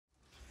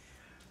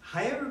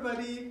Hi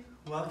everybody,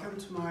 welcome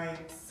to my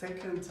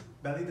second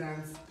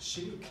Bellydance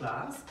Shimmy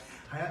class.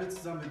 Hi alle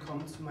zusammen,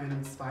 willkommen zu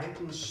meinem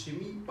zweiten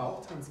Shimmy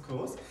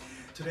Bauchtanzkurs.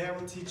 Today I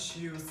will teach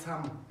you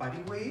some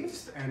body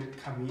waves and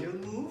camel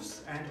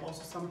moves and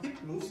also some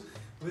hip moves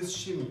with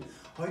Shimmy.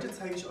 Heute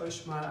zeige ich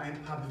euch mal ein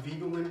paar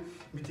Bewegungen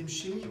mit dem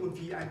Shimmy und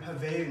wie ihr ein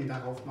paar Wellen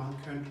darauf machen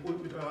könnt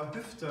und mit eurer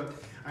Hüfte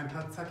ein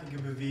paar zackige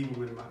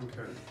Bewegungen machen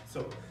könnt.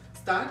 So,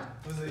 start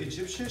with the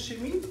Egyptian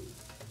Shimmy.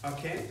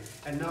 Okay,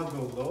 and now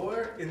go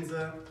lower in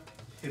the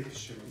hip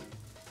shimmy.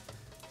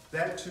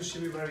 There are two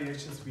shimmy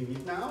variations we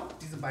need now.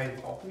 Diese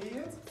beiden brauchen wir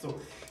jetzt. So,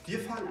 wir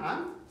fangen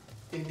an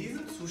in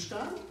diesem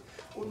Zustand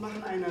und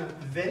machen eine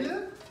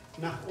Welle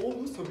nach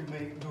oben. So we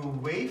make a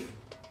wave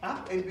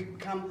up and we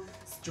become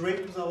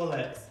straight with our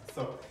legs.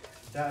 So,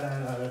 da da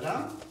da da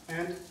da,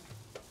 and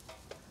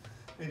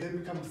then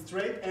become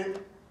straight and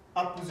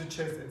up with the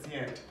chest at the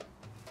end.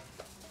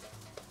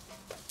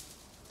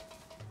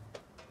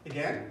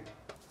 Again.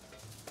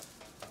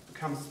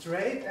 Come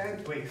straight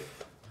and wave.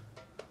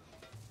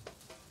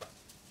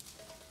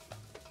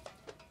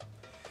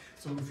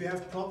 So if you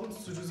have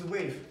problems to do the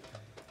wave,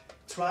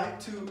 try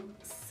to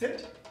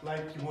sit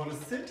like you want to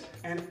sit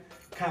and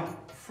come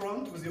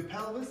front with your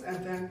pelvis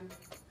and then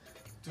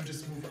do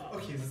this move.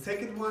 Okay, the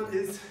second one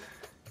is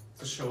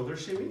the shoulder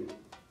shimmy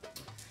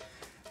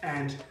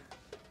and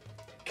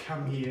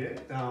come here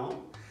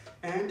down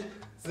and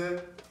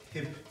the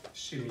hip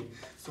shimmy.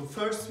 So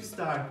first we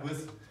start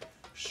with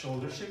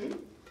shoulder shimmy.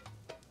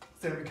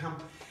 Then we come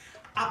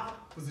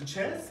up with the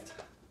chest,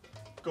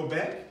 go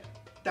back,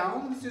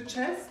 down with your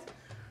chest,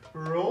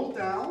 roll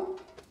down,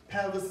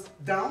 pelvis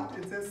down,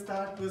 and then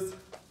start with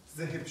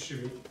the hip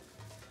shimmy.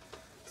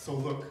 So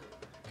look,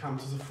 come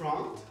to the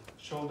front,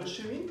 shoulder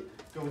shimmy,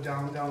 go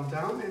down, down,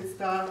 down, and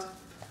start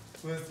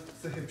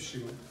with the hip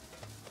shimmy.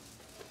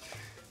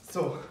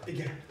 So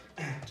again,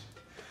 and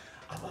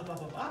up, up,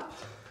 up, up, up,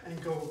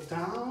 and go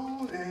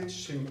down and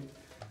shimmy.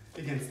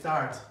 Again,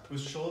 start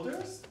with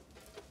shoulders,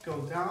 go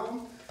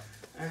down,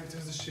 and do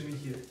the shimmy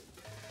here.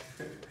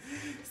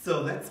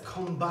 So let's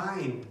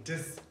combine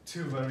these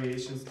two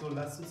variations. So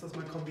lasst uns das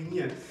mal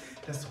kombinieren.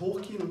 Das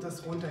Hochgehen und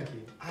das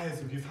Runtergehen.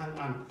 Also wir fangen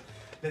an.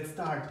 Let's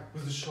start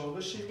with the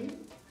shoulder shimmy.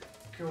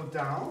 Go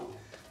down.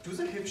 Do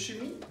the hip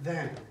shimmy.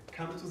 Then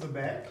come to the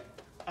back.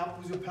 Up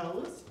with your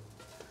pelvis.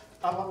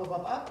 Up, up, up,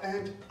 up, up.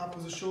 And up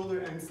with the shoulder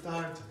and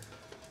start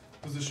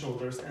with the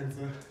shoulders and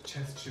the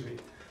chest shimmy.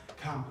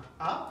 Come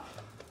up.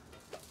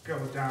 Go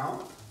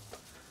down.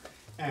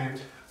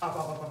 And up,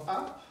 up, up, up,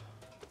 up,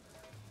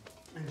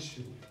 and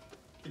shimmy.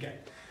 Again.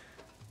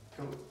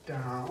 Go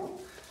down,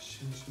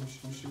 shimmy, shimmy,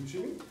 shimmy, shimmy,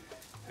 shimmy,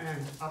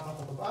 and up, up,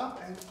 up, up,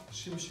 up, and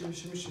shimmy, shimmy,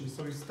 shimmy, shimmy.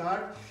 So you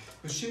start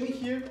with shimmy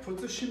here, put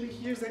the shimmy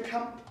here, then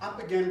come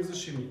up again with the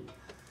shimmy.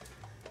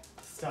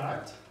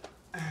 Start,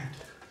 and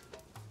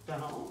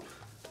down,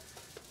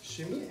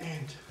 shimmy,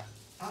 and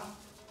up,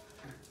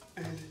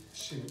 and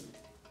shimmy.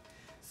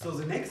 So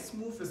the next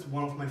move is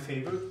one of my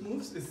favorite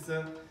moves, is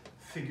the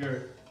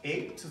figure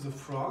 8 to the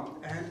front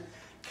and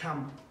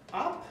come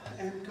up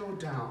and go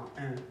down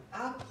and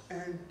up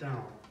and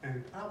down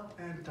and up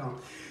and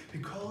down. We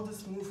call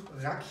this move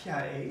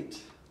Rakia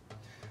 8.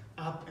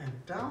 Up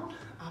and down,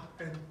 up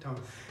and down.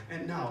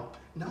 And now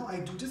I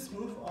do this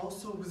move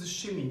also with a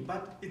shimmy,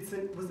 but it's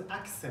with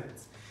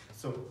accents.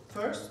 So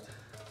first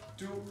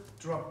do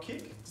drop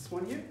kick, this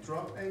one here,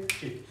 drop and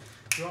kick,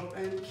 drop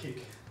and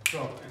kick,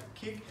 drop and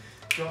kick,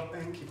 drop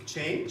and kick,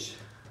 change,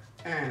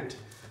 and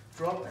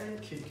drop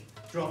and kick,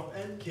 drop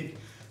and kick,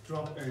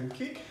 drop and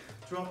kick,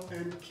 drop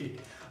and kick.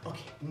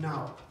 Okay,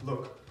 now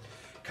look,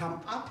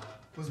 come up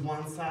with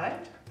one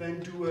side,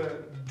 then do a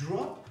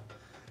drop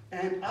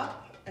and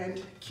up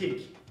and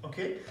kick,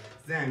 okay?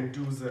 Then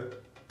do the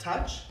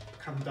touch,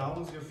 come down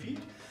with your feet,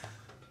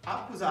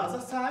 up with the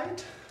other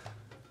side,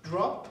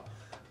 drop,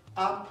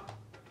 up,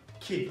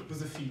 kick with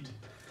the feet,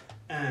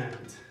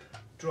 and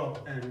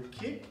drop and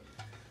kick,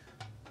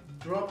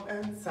 drop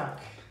and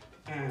suck,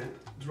 and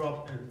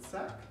drop and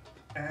suck,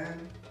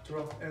 and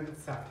drop and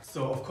suck.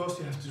 So of course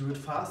you have to do it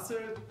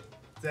faster,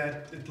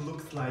 that it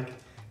looks like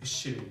a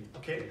shimmy.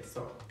 Okay,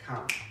 so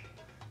come,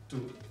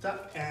 do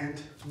tuck and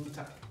do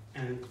tuck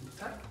and do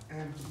tuck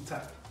and do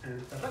tuck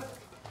and tarak,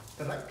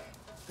 tarak,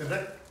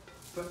 tarak,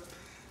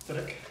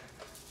 tarak.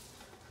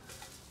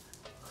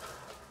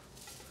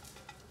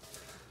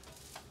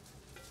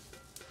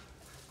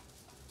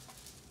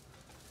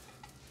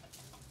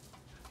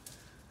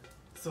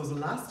 So the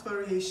last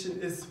variation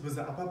is with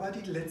the upper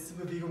body. Die letzte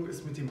Bewegung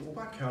ist mit dem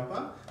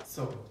Oberkörper.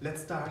 So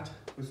let's start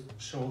with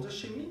shoulder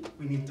shimmy.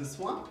 We need this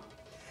one.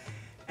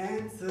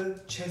 And the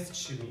chest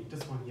shimmy.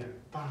 This one here.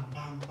 Bam,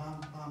 bam,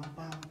 bam, bam,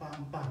 bam,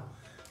 bam, bam.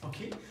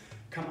 Okay?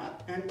 Come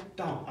up and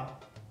down,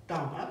 up.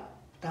 Down, up,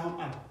 down,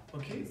 up.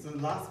 Okay? The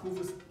last move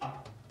is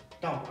up.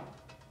 Down, up.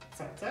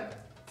 Zack, zack,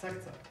 zack,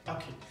 zack.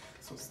 Okay.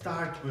 So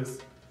start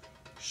with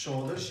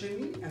shoulder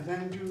shimmy and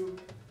then do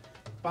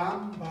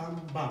bam,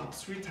 bam, bam,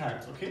 3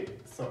 times, okay?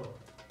 So,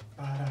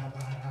 ba-da,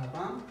 ba-da,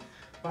 bam,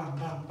 bam,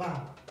 bam,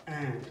 bam,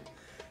 and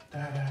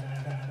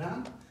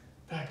da-da-da-da-dam,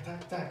 tak,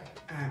 tak, tak,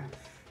 and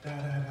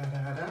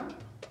da-da-da-da-dam,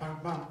 bam,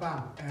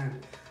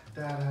 and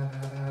da da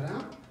da da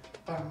da,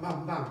 bam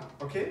bam bam.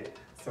 Okay?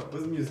 So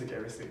with music,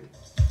 everything.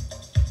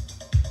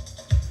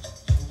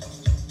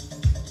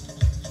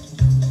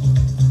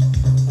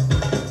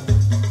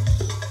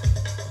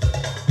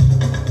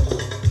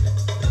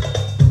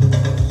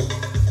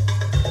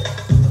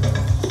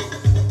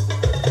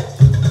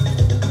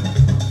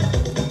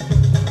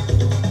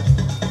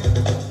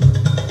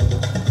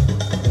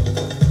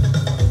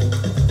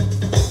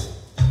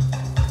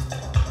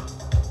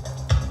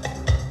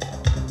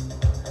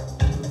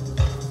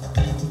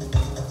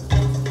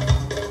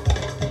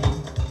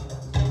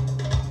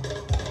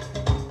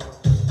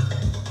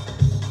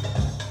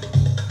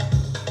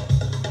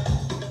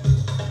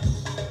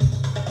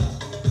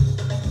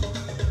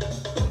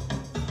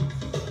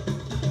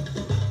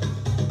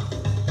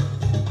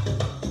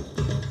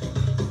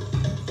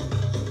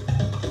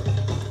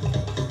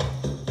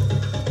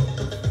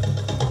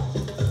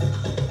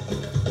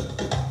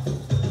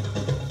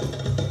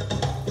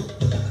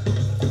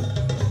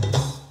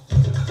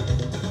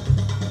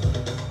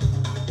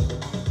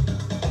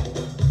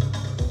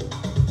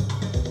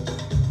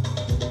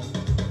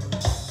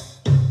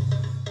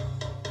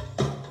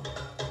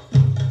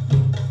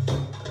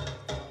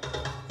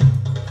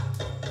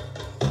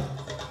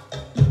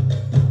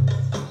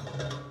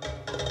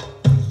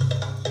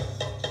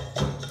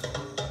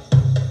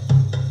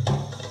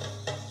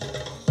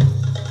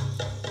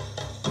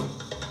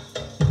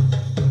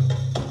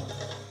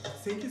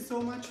 Thank you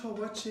so much for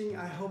watching.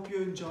 I hope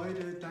you enjoyed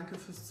it. Danke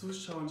fürs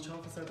Zuschauen. Ich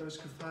hoffe, es hat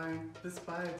euch gefallen. Bis bald.